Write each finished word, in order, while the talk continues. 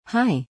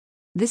Hi.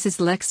 This is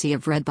Lexi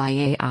of Read by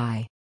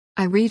AI.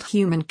 I read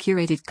human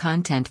curated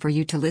content for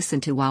you to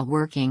listen to while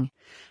working,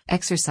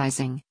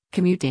 exercising,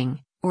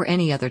 commuting, or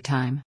any other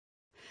time.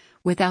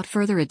 Without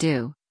further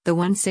ado, the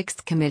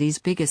 1/6 Committee's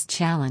Biggest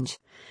Challenge.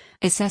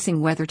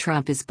 Assessing Whether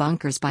Trump is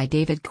Bonkers by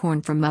David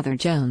Korn from Mother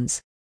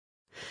Jones.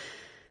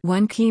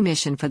 One key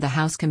mission for the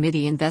House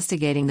committee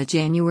investigating the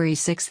January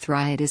 6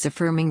 riot is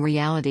affirming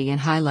reality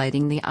and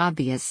highlighting the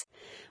obvious.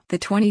 The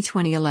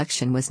 2020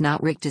 election was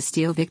not rigged to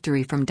steal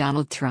victory from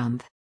Donald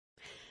Trump.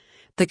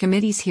 The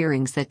committee's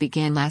hearings that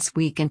began last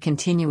week and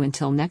continue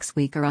until next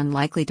week are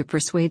unlikely to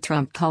persuade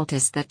Trump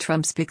cultists that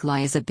Trump's big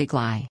lie is a big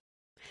lie.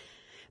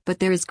 But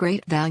there is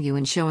great value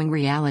in showing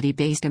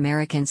reality-based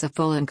Americans a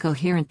full and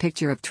coherent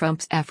picture of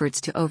Trump's efforts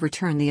to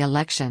overturn the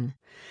election,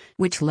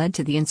 which led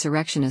to the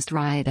insurrectionist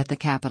riot at the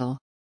Capitol.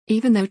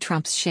 Even though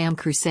Trump's sham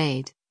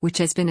crusade, which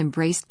has been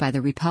embraced by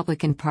the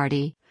Republican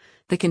Party,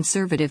 the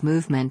conservative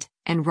movement,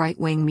 and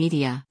right-wing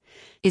media,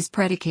 is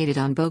predicated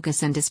on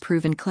bogus and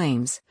disproven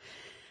claims,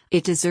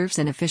 it deserves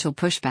an official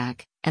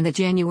pushback, and the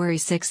January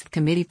 6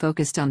 committee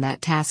focused on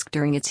that task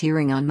during its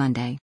hearing on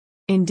Monday.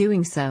 In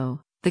doing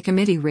so, the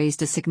committee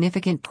raised a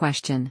significant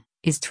question: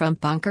 is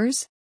Trump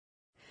bonkers?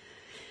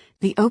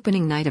 The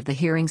opening night of the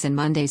hearings and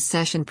Monday's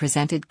session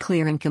presented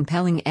clear and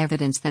compelling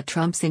evidence that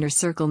Trump's inner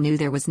circle knew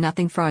there was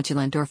nothing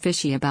fraudulent or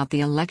fishy about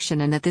the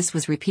election and that this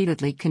was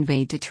repeatedly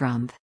conveyed to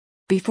Trump.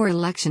 Before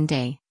Election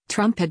Day,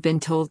 Trump had been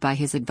told by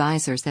his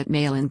advisors that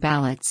mail-in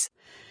ballots,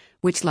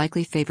 which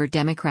likely favored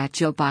Democrat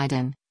Joe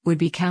Biden, would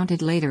be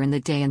counted later in the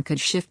day and could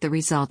shift the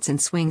results in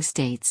swing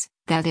states.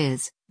 That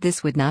is,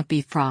 this would not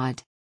be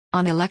fraud.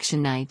 On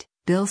election night,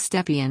 Bill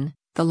Stepien,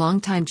 the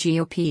longtime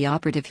GOP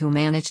operative who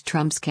managed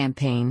Trump's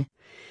campaign,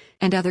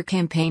 and other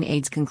campaign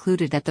aides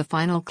concluded that the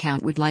final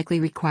count would likely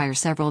require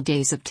several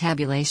days of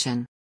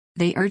tabulation.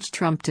 They urged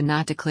Trump to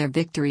not declare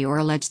victory or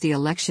allege the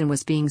election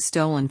was being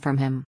stolen from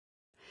him.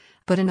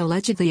 But an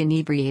allegedly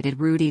inebriated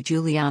Rudy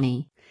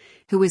Giuliani,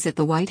 who was at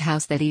the White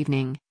House that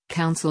evening,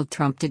 counseled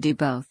Trump to do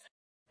both.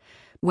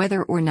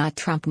 Whether or not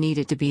Trump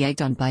needed to be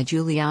egged on by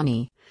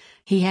Giuliani,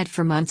 he had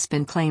for months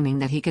been claiming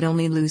that he could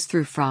only lose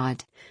through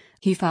fraud.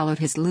 He followed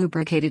his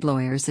lubricated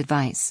lawyer's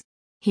advice.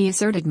 He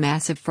asserted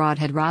massive fraud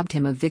had robbed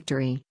him of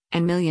victory,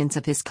 and millions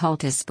of his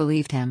cultists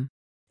believed him.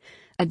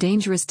 A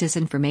dangerous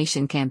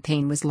disinformation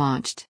campaign was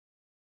launched.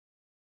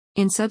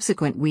 In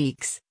subsequent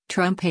weeks,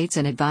 Trump aides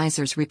and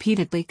advisors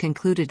repeatedly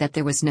concluded that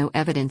there was no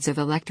evidence of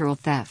electoral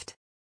theft.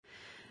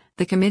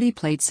 The committee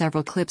played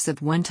several clips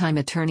of one-time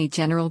Attorney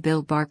General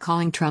Bill Barr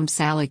calling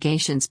Trump's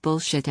allegations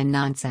bullshit and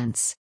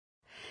nonsense.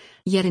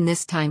 Yet in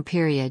this time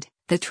period,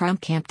 the Trump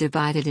camp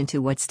divided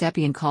into what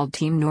Stepien called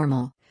Team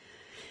Normal: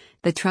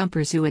 the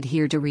Trumpers who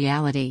adhere to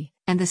reality,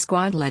 and the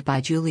squad led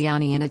by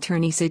Giuliani and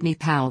attorney Sidney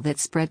Powell that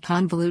spread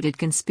convoluted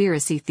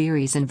conspiracy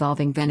theories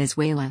involving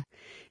Venezuela,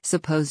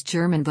 supposed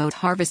German vote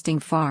harvesting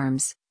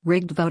farms,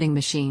 rigged voting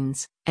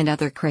machines, and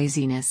other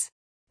craziness.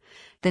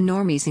 The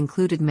normies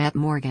included Matt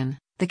Morgan,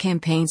 the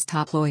campaign's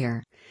top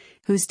lawyer,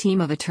 whose team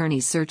of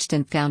attorneys searched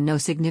and found no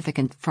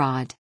significant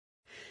fraud.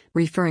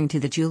 Referring to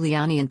the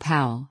Giuliani and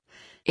Powell,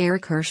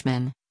 Eric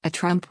Hirschman, a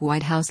Trump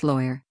White House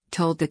lawyer,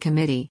 told the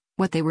committee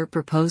what they were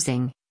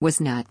proposing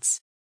was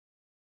nuts.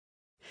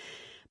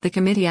 The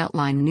committee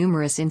outlined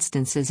numerous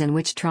instances in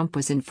which Trump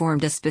was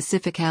informed a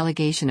specific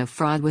allegation of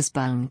fraud was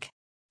bunk.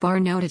 Barr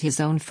noted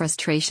his own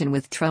frustration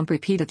with Trump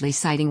repeatedly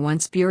citing one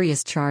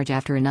spurious charge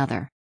after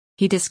another.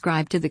 He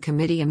described to the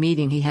committee a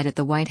meeting he had at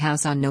the White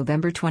House on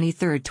November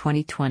 23,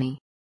 2020.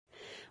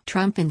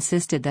 Trump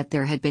insisted that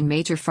there had been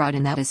major fraud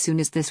and that as soon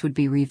as this would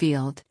be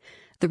revealed,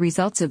 the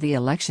results of the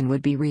election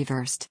would be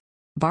reversed.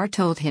 Barr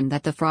told him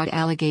that the fraud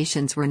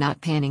allegations were not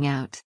panning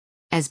out.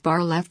 As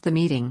Barr left the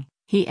meeting,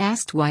 he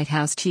asked White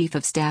House Chief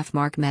of Staff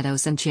Mark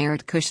Meadows and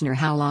Jared Kushner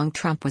how long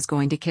Trump was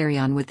going to carry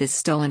on with this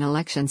stolen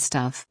election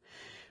stuff.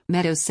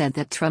 Meadows said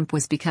that Trump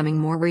was becoming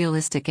more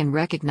realistic and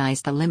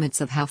recognized the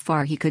limits of how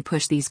far he could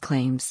push these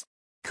claims.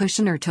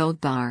 Kushner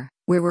told Barr,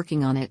 "We're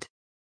working on it."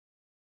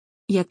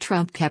 Yet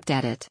Trump kept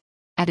at it.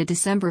 At a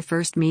December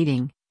 1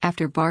 meeting,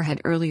 after Barr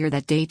had earlier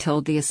that day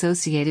told the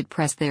Associated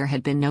Press there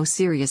had been no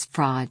serious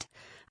fraud,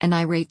 an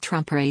irate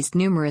Trump raised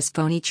numerous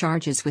phony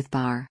charges with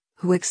Barr,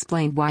 who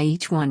explained why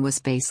each one was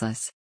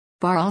baseless.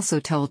 Barr also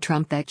told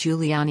Trump that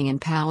Giuliani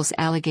and Powell's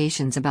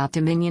allegations about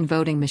Dominion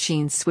voting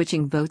machines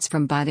switching votes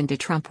from Biden to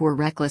Trump were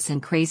reckless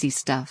and crazy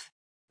stuff.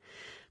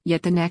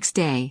 Yet the next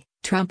day,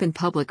 Trump in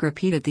public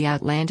repeated the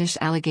outlandish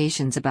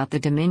allegations about the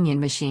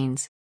Dominion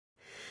machines.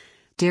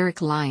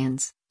 Derek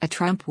Lyons, a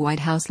Trump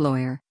White House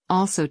lawyer,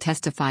 also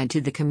testified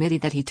to the committee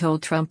that he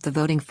told Trump the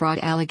voting fraud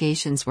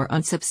allegations were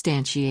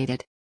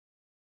unsubstantiated.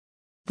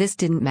 This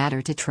didn't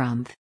matter to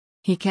Trump.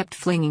 He kept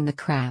flinging the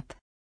crap.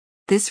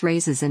 This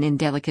raises an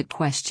indelicate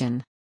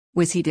question.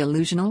 Was he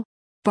delusional?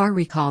 Barr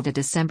recalled a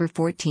December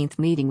 14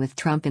 meeting with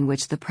Trump in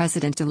which the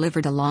president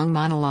delivered a long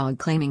monologue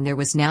claiming there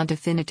was now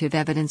definitive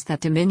evidence that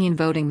Dominion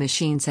voting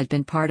machines had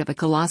been part of a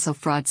colossal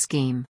fraud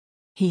scheme.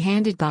 He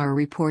handed Barr a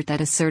report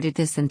that asserted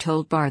this and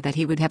told Barr that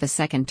he would have a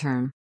second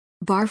term.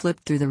 Barr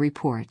flipped through the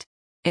report.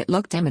 It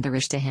looked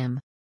amateurish to him.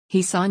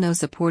 He saw no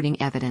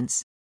supporting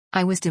evidence.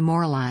 "I was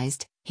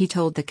demoralized," he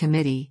told the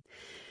committee,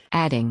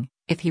 adding,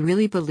 "If he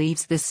really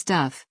believes this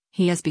stuff,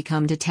 he has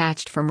become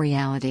detached from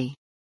reality."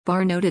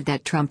 Barr noted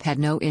that Trump had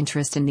no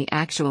interest in the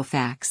actual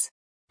facts.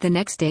 The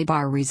next day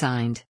Barr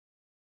resigned.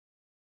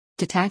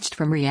 Detached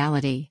from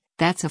reality,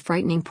 that's a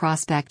frightening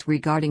prospect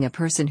regarding a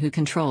person who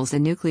controls a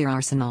nuclear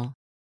arsenal.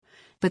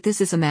 But this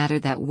is a matter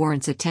that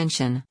warrants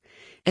attention,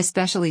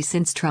 especially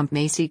since Trump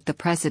may seek the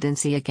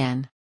presidency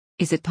again.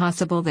 Is it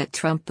possible that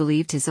Trump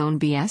believed his own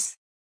BS?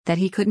 That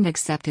he couldn't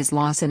accept his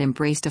loss and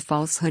embraced a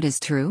falsehood as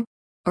true?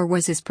 Or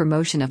was his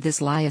promotion of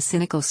this lie a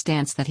cynical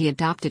stance that he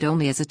adopted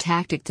only as a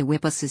tactic to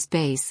whip us his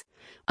base,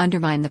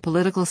 undermine the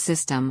political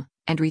system,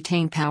 and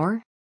retain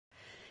power?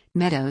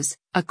 Meadows,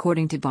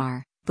 according to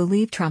Barr,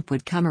 believed Trump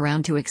would come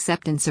around to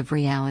acceptance of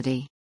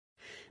reality.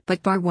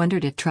 But Barr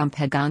wondered if Trump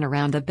had gone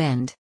around the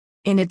bend.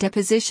 In a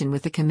deposition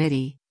with the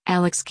committee,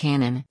 Alex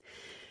Cannon,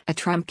 a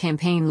Trump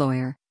campaign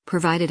lawyer,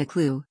 provided a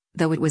clue,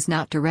 though it was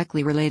not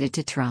directly related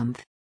to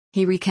Trump.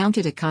 He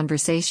recounted a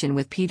conversation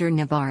with Peter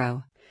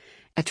Navarro,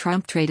 a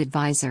Trump trade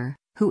advisor,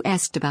 who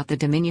asked about the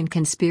Dominion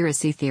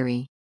conspiracy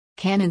theory.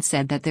 Cannon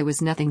said that there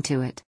was nothing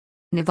to it.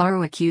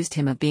 Navarro accused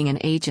him of being an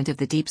agent of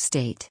the deep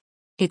state.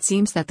 It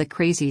seems that the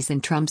crazies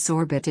in Trump's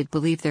orbit did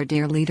believe their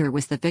dear leader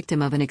was the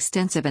victim of an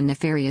extensive and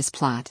nefarious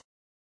plot.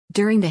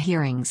 During the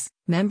hearings,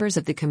 members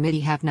of the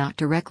committee have not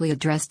directly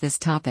addressed this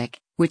topic,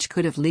 which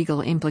could have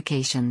legal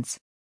implications.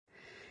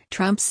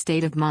 Trump's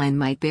state of mind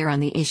might bear on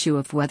the issue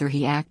of whether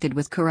he acted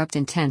with corrupt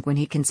intent when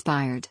he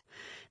conspired,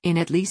 in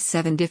at least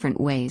 7 different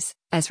ways,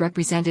 as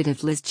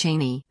Representative Liz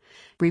Cheney,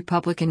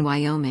 Republican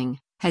Wyoming,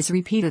 has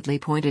repeatedly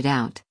pointed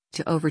out,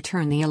 to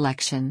overturn the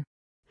election.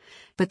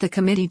 But the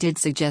committee did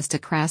suggest a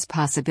crass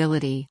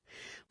possibility.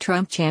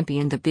 Trump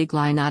championed the big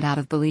lie not out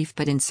of belief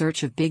but in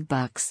search of big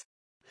bucks.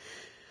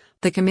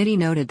 The committee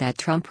noted that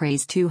Trump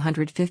raised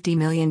 $250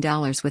 million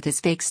with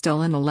his fake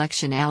stolen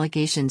election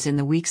allegations in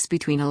the weeks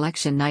between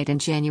election night and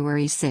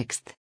January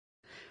 6.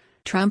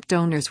 Trump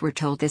donors were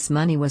told this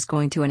money was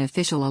going to an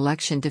official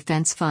election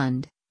defense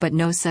fund, but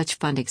no such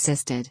fund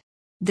existed.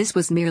 This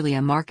was merely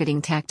a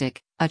marketing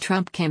tactic, a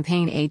Trump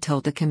campaign aide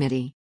told the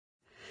committee.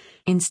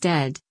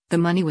 Instead, the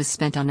money was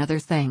spent on other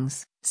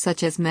things,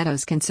 such as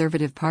Meadows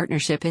Conservative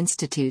Partnership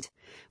Institute,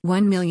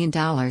 $1 million,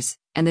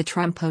 and the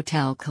Trump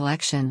Hotel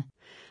Collection,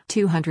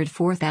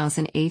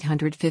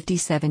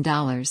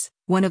 $204,857,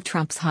 one of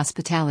Trump's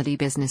hospitality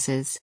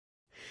businesses.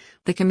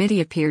 The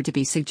committee appeared to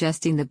be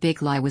suggesting the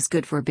big lie was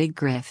good for a big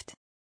grift.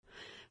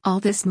 All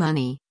this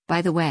money,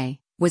 by the way,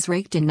 was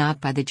raked in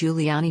not by the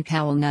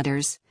Giuliani-Powell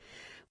nutters,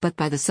 but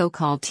by the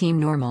so-called Team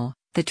Normal,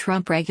 the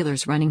Trump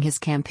regulars running his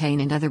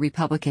campaign and other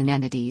Republican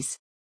entities.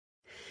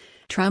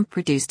 Trump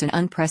produced an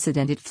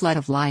unprecedented flood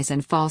of lies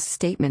and false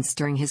statements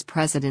during his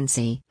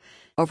presidency.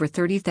 Over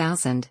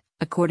 30,000,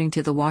 according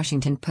to the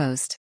Washington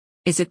Post.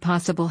 Is it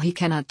possible he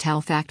cannot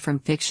tell fact from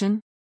fiction?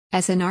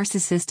 As a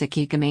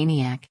narcissistic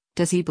egomaniac,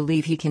 does he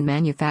believe he can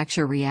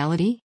manufacture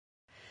reality?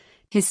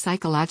 His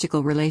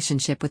psychological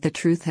relationship with the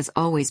truth has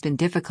always been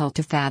difficult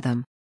to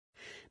fathom.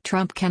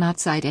 Trump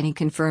cannot cite any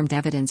confirmed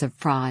evidence of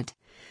fraud.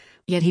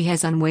 Yet he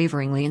has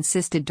unwaveringly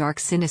insisted dark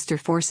sinister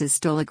forces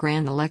stole a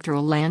grand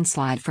electoral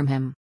landslide from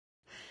him.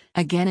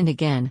 Again and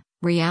again,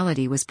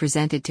 reality was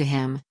presented to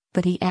him,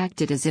 but he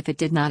acted as if it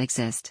did not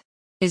exist.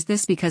 Is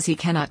this because he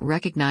cannot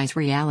recognize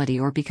reality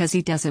or because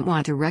he doesn't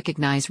want to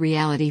recognize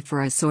reality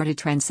for assorted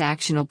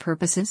transactional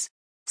purposes?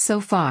 So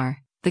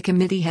far, the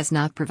committee has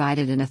not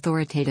provided an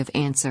authoritative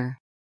answer.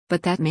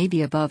 But that may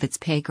be above its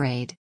pay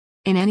grade.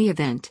 In any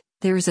event,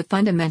 there is a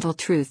fundamental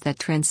truth that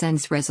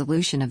transcends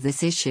resolution of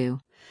this issue.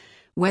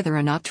 Whether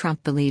or not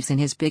Trump believes in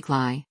his big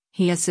lie,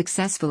 he has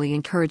successfully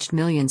encouraged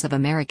millions of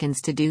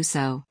Americans to do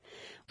so.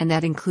 And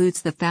that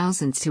includes the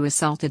thousands who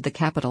assaulted the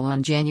Capitol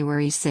on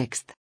January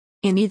 6.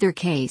 In either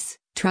case,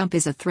 Trump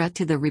is a threat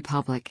to the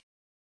Republic.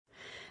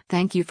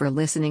 Thank you for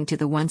listening to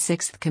the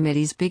 1/6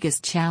 Committee's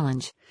Biggest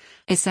Challenge,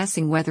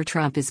 Assessing Whether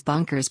Trump is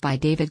Bonkers by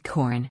David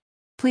Corn.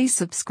 Please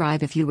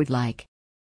subscribe if you would like.